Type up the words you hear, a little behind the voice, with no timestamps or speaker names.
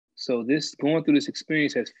So this going through this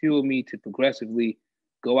experience has fueled me to progressively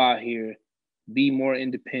go out here, be more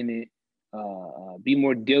independent, be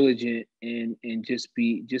more diligent, and just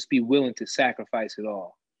be willing to sacrifice it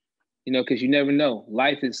all. Because you never know.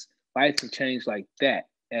 Life can change like that,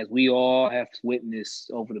 as we all have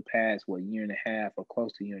witnessed over the past year and a half or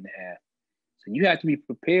close to a year and a half. So you have to be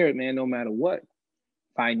prepared, man, no matter what.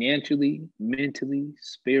 Financially, mentally,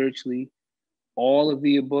 spiritually, all of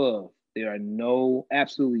the above. There are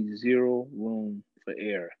absolutely zero room for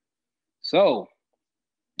error. So,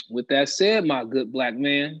 with that said, my good black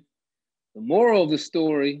man, the moral of the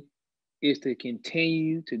story is to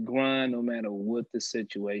continue to grind no matter what the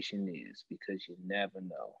situation is, because you never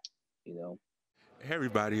know. Hey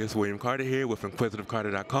everybody, it's William Carter here with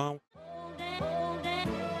InquisitiveCarter.com.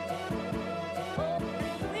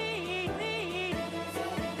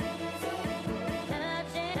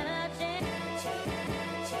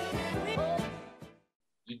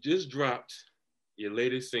 You just dropped your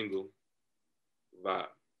latest single, Vibe.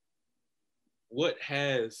 What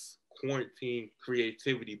has quarantine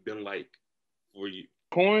creativity been like for you?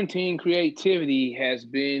 Quarantine creativity has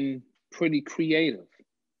been pretty creative.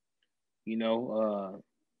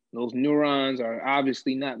 Those neurons are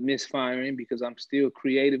obviously not misfiring because I'm still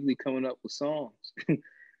creatively coming up with songs.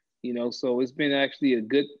 So it's been actually a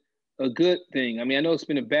good thing. I mean, I know it's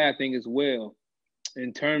been a bad thing as well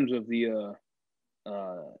in terms of the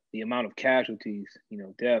amount of casualties,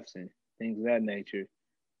 deaths and things of that nature.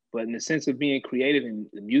 But in the sense of being creative and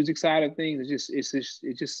the music side of things,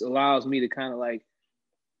 it just allows me to kind of like,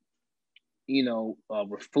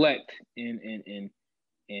 reflect and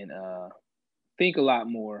think a lot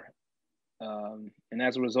more. And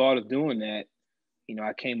as a result of doing that,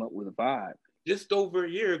 I came up with a vibe. Just over a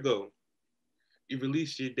year ago, you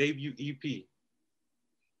released your debut EP.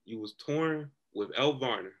 You was touring with El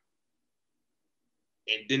Varner.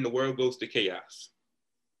 And then the world goes to chaos.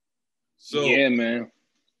 So yeah, man.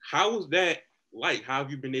 How was that like? How have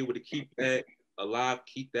you been able to keep that alive,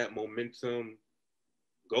 keep that momentum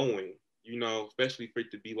going? Especially for it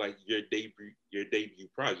to be like your debut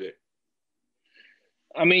project.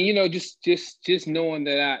 I mean, just knowing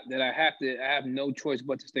that I have no choice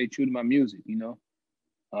but to stay true to my music.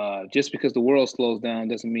 Just because the world slows down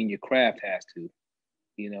doesn't mean your craft has to.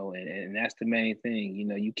 And that's the main thing.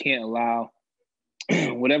 You can't allow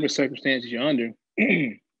whatever circumstances you're under,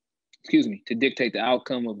 excuse me, to dictate the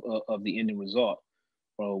outcome of the ending result,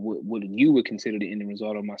 or what you would consider the ending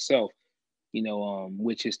result, of myself,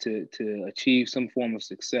 which is to achieve some form of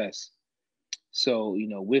success. So,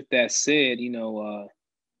 with that said,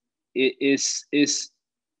 it's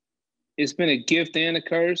been a gift and a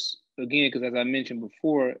curse, again, because as I mentioned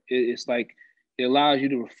before, it's like it allows you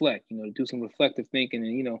to reflect, to do some reflective thinking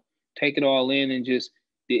and, take it all in, and just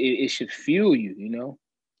it should fuel you.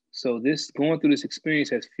 So going through this experience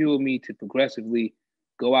has fueled me to progressively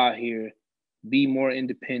go out here, be more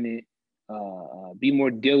independent, be more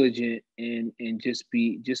diligent, and just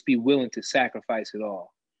be willing to sacrifice it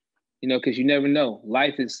all. Because you never know.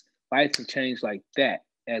 Life can change like that,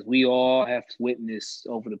 as we all have witnessed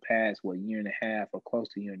over the past year and a half or close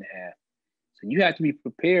to a year and a half. So you have to be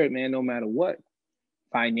prepared, man, no matter what.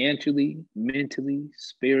 Financially, mentally,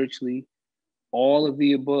 spiritually, all of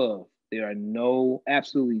the above. There are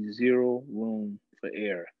absolutely zero room for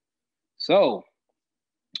error. So,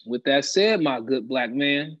 with that said, my good black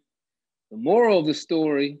man, the moral of the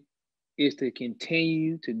story is to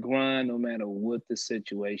continue to grind no matter what the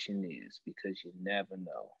situation is, because you never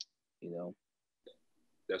know.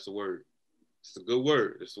 That's a word. It's a good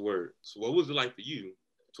word. It's a word. So what was it like for you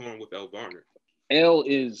touring with El Varner? Elle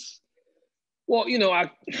is, well,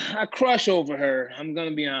 I crush over her. I'm going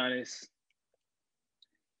to be honest.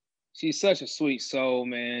 She's such a sweet soul,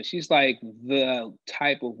 man. She's like the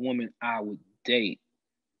type of woman I would date.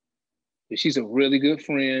 But she's a really good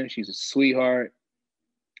friend. She's a sweetheart.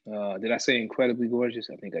 Did I say incredibly gorgeous?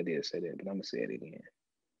 I think I did say that, but I'm going to say it again.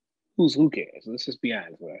 Who cares? Let's just be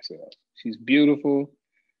honest with ourselves. She's beautiful.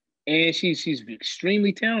 And she's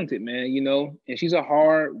extremely talented, man, and she's a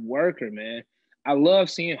hard worker, man. I love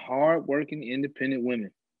seeing hard-working, independent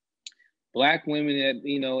women. Black women that,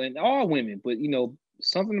 and all women, but,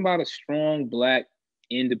 something about a strong, Black,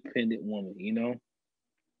 independent woman,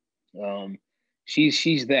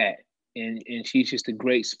 she's that. And she's just a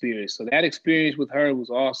great spirit. So that experience with her was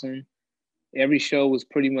awesome. Every show was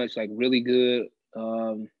pretty much like really good.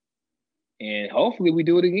 And hopefully we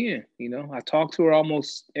do it again. I talk to her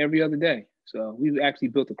almost every other day. So we've actually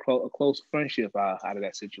built a close friendship out of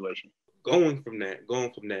that situation. Going from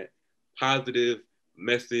that positive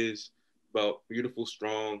message about beautiful,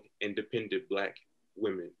 strong, independent Black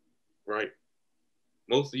women, right?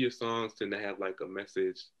 Most of your songs tend to have like a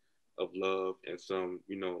message of love and some,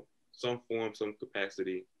 some form, some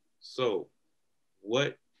capacity. So,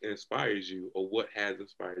 what inspires you, or what has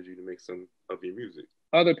inspired you to make some of your music?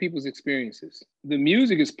 Other people's experiences. The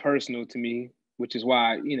music is personal to me, which is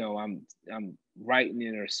why, I'm writing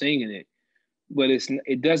it or singing it, but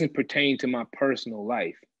it doesn't pertain to my personal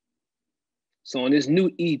life. So on this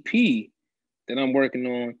new EP that I'm working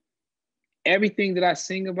on, everything that I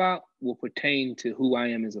sing about will pertain to who I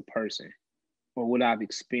am as a person or what I've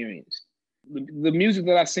experienced. The music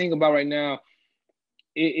that I sing about right now,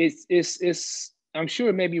 it's I'm sure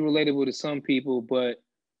it may be relatable to some people, but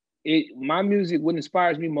my music, what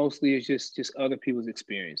inspires me mostly is just other people's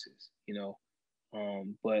experiences,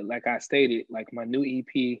 But like I stated, like my new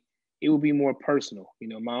EP, it will be more personal,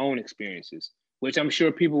 my own experiences, which I'm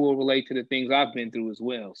sure people will relate to the things I've been through as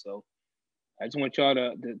well. So I just want y'all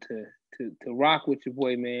to rock with your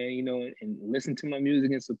boy, man, and listen to my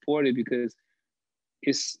music and support it because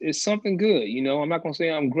it's something good. I'm not gonna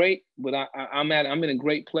say I'm great, but I'm in a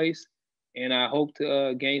great place, and I hope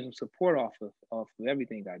to gain some support off of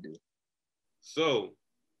everything I do. So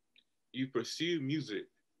you pursue music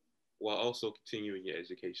while also continuing your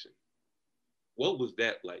education. What was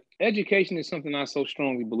that like? Education is something I so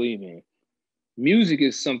strongly believe in. Music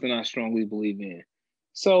is something I strongly believe in.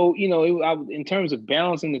 So, in terms of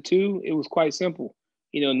balancing the two, it was quite simple.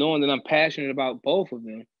 Knowing that I'm passionate about both of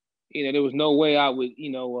them, there was no way I would,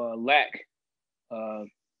 lack uh,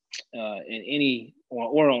 in any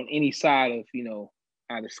or on any side of,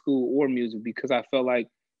 either school or music because I felt like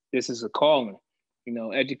this is a calling.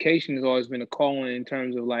 Education has always been a calling in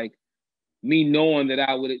terms of like me knowing that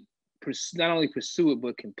I would not only pursue it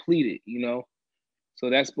but complete it. So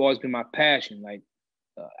that's always been my passion. Like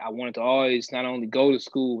I wanted to always not only go to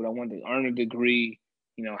school, but I wanted to earn a degree,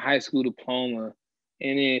 high school diploma.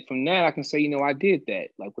 And then from that, I can say, I did that.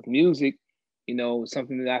 Like with music,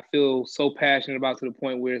 something that I feel so passionate about to the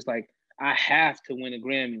point where it's like, I have to win a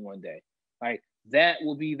Grammy one day. Like that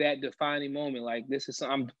will be that defining moment. Like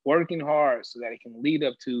I'm working hard so that it can lead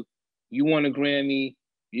up to, you won a Grammy,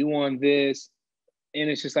 you won this. And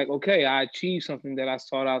it's just like, okay, I achieved something that I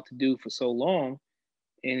sought out to do for so long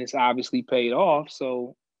and it's obviously paid off.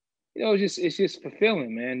 So, it's just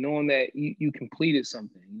fulfilling, man, knowing that you completed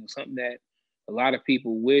something, something that a lot of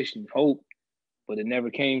people wish and hope, but it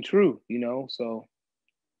never came true, So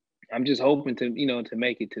I'm just hoping to, to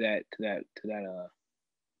make it to that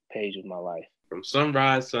page of my life. From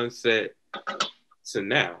sunrise, sunset to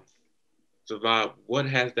now, to Vibe, what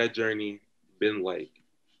has that journey been like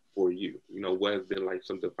for you? What has been like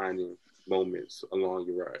some defining moments along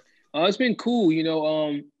your ride? It's been cool,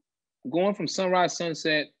 going from sunrise,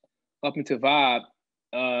 sunset up into Vibe.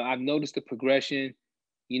 I've noticed the progression,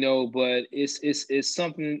 but it's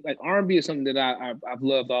something like R&B is something that I've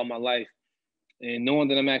loved all my life, and knowing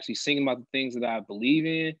that I'm actually singing about the things that I believe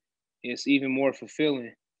in, it's even more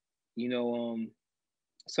fulfilling. You know,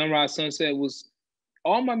 Sunrise, Sunset was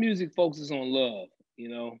all my music focuses on love.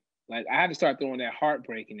 Like I had to start throwing that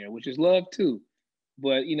heartbreak in there, which is love too,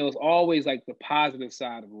 but it's always like the positive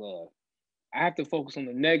side of love. I have to focus on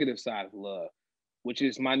the negative side of love, which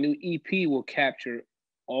is my new EP will capture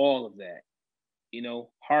all of that.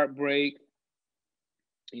 Heartbreak,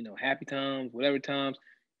 happy times, whatever times.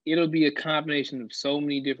 It'll be a combination of so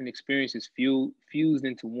many different experiences fused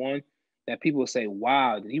into one that people will say,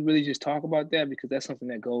 wow, did he really just talk about that? Because that's something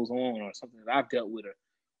that goes on or something that I've dealt with or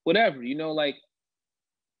whatever, like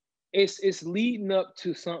it's leading up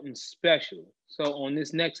to something special. So on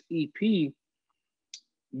this next EP,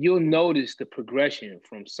 you'll notice the progression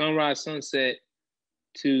from sunrise, sunset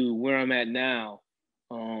to where I'm at now.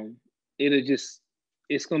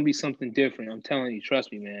 It's gonna be something different. I'm telling you,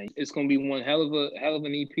 trust me, man. It's gonna be one hell of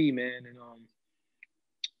an EP, man.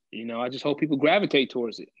 And I just hope people gravitate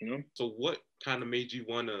towards it. So what kind of made you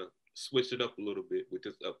want to switch it up a little bit with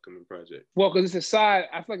this upcoming project? Well, because it's a side.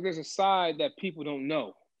 I feel like there's a side that people don't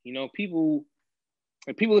know. People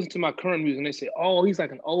listen to my current music and they say, "Oh, he's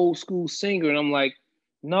like an old school singer," and I'm like,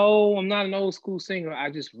 "No, I'm not an old school singer. I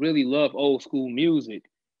just really love old school music,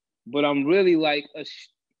 but I'm really like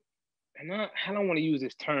I don't want to use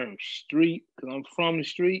this term street because I'm from the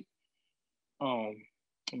street. I'm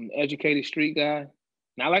an educated street guy,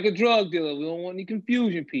 not like a drug dealer. We don't want any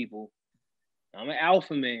confusion, people. I'm an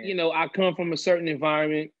alpha man. I come from a certain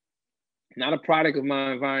environment, not a product of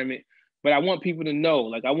my environment, but I want people to know.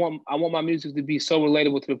 Like I want my music to be so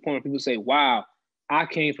relatable to the point where people say, "Wow, I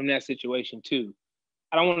came from that situation too."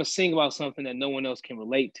 I don't want to sing about something that no one else can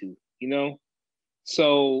relate to.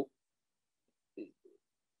 So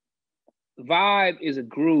vibe is a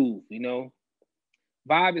groove.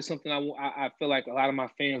 Vibe is something I feel like a lot of my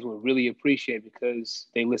fans will really appreciate because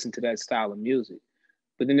they listen to that style of music.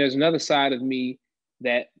 But then there's another side of me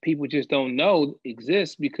that people just don't know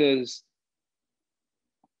exists because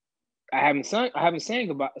I haven't sung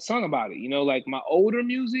about it. You know, like my older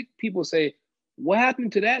music, people say, "What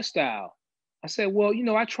happened to that style?" I said, "Well, you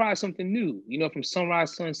know, I tried something new. You know, from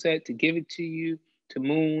Sunrise Sunset to Give It to You to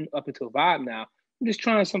Moon up until Vibe now. I'm just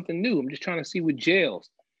trying something new. I'm just trying to see what gels."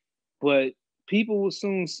 But people will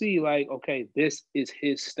soon see, like, okay, this is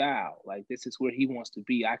his style. Like, this is where he wants to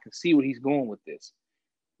be. I can see where he's going with this.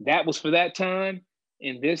 That was for that time,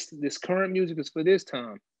 and this current music is for this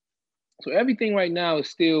time. So everything right now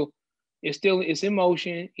is it's in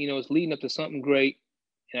motion. You know, it's leading up to something great.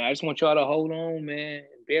 And I just want y'all to hold on, man.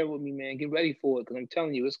 Bear with me, man. Get ready for it, because I'm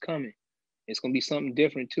telling you, it's coming. It's gonna be something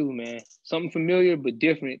different too, man. Something familiar but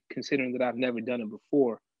different, considering that I've never done it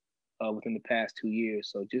before within the past 2 years.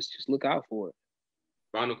 So just look out for it.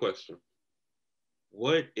 Final question.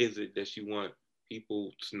 What is it that you want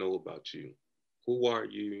people to know about you? Who are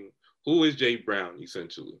you? Who is J. Brown,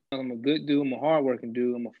 essentially? I'm a good dude. I'm a hardworking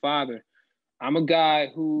dude. I'm a father. I'm a guy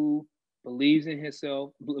who believes in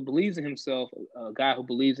himself, a guy who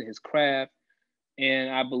believes in his craft. And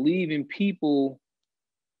I believe in people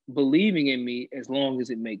believing in me as long as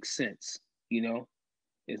it makes sense, you know?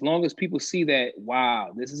 As long as people see that,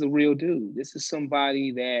 wow, this is a real dude. This is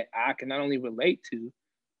somebody that I can not only relate to,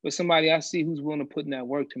 but somebody I see who's willing to put in that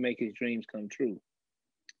work to make his dreams come true.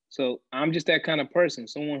 So I'm just that kind of person,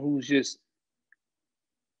 someone who's just,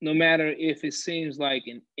 no matter if it seems like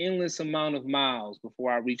an endless amount of miles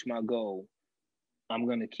before I reach my goal, I'm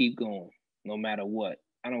going to keep going no matter what.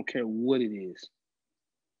 I don't care what it is.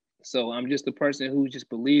 So I'm just a person who just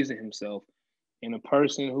believes in himself, and a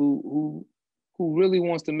person who really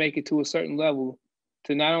wants to make it to a certain level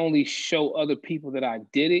to not only show other people that I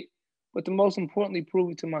did it, but to most importantly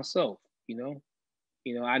prove it to myself, you know?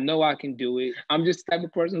 I know I can do it. I'm just the type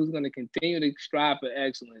of person who's going to continue to strive for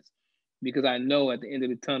excellence because I know at the end of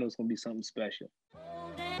the tunnel it's going to be something special.